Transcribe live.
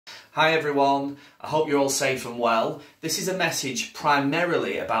Hi everyone, I hope you're all safe and well. This is a message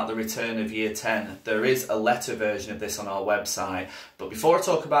primarily about the return of Year 10. There is a letter version of this on our website, but before I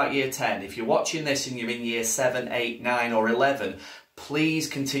talk about Year 10, if you're watching this and you're in Year 7, 8, 9 or 11, please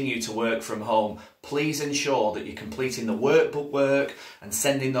continue to work from home. Please ensure that you're completing the workbook work and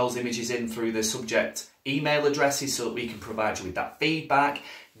sending those images in through the subject email addresses so that we can provide you with that feedback.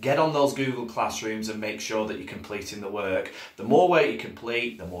 Get on those Google Classrooms and make sure that you're completing the work. The more work you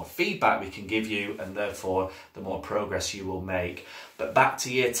complete, the more feedback we can give you, and therefore the more progress you will make. But back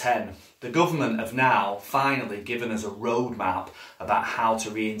to Year 10. The government have now finally given us a roadmap about how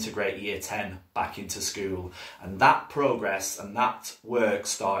to reintegrate Year 10 back into school. And that progress and that work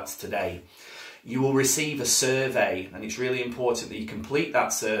starts today. You will receive a survey, and it's really important that you complete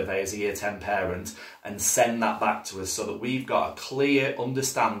that survey as a Year 10 parent and send that back to us so that we've got a clear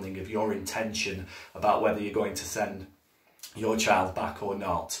understanding of your intention about whether you're going to send your child back or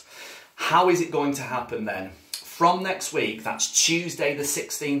not. How is it going to happen then? From next week, that's Tuesday the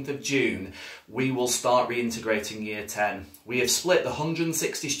 16th of June, we will start reintegrating Year 10. We have split the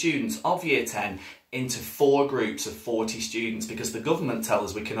 160 students of Year 10 into 4 groups of 40 students because the government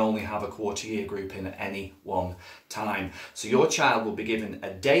tells us we can only have a quarter year group in at any one time. So your child will be given a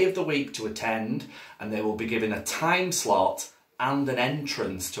day of the week to attend, and they will be given a time slot and an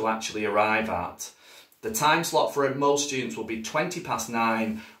entrance to actually arrive at. The time slot for most students will be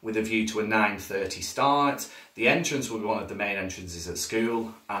 9:20 with a view to a 9:30 start. The entrance will be one of the main entrances at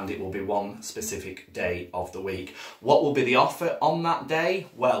school, and it will be one specific day of the week. What will be the offer on that day?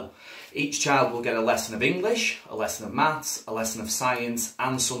 Well, each child will get a lesson of English, a lesson of maths, a lesson of science,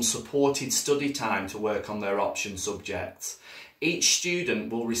 and some supported study time to work on their option subjects. Each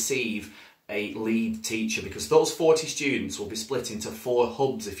student will receive a lead teacher because those 40 students will be split into 4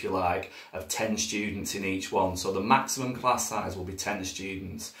 hubs, if you like, of 10 students in each one. So the maximum class size will be 10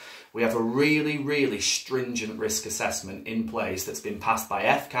 students. We have a really stringent risk assessment in place that's been passed by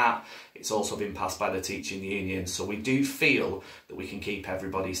FCAT. It's also been passed by the teaching union. So we do feel that we can keep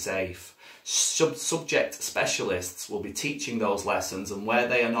everybody safe. Subject specialists will be teaching those lessons, and where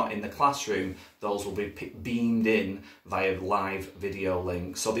they are not in the classroom, those will be beamed in via live video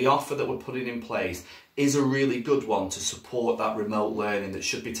link. So the offer that we're putting in place is a really good one to support that remote learning that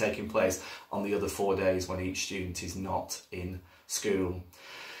should be taking place on the other 4 days when each student is not in school.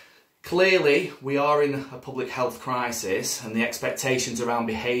 Clearly, we are in a public health crisis, and the expectations around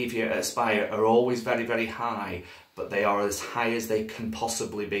behaviour at Aspire are always very high, but they are as high as they can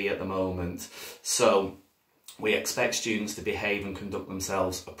possibly be at the moment. So we expect students to behave and conduct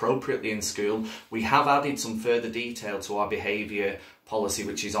themselves appropriately in school. We have added some further detail to our behaviour policy,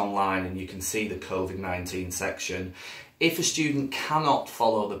 which is online, and you can see the COVID-19 section. If a student cannot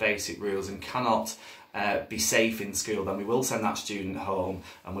follow the basic rules and cannot be safe in school, then we will send that student home,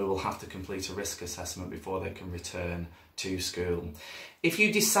 and we will have to complete a risk assessment before they can return to school. If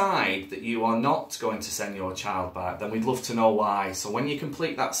you decide that you are not going to send your child back, then we'd love to know why. So when you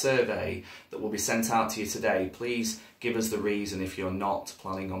complete that survey that will be sent out to you today, please give us the reason if you're not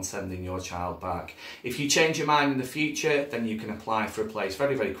planning on sending your child back. If you change your mind in the future, then you can apply for a place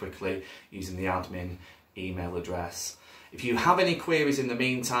very quickly using the admin email address. If you have any queries in the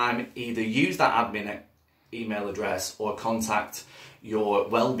meantime, either use that admin email address or contact your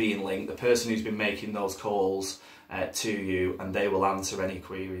wellbeing link, the person who's been making those calls to you, and they will answer any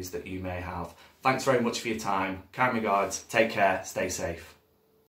queries that you may have. Thanks very much for your time. Kind regards, take care, stay safe.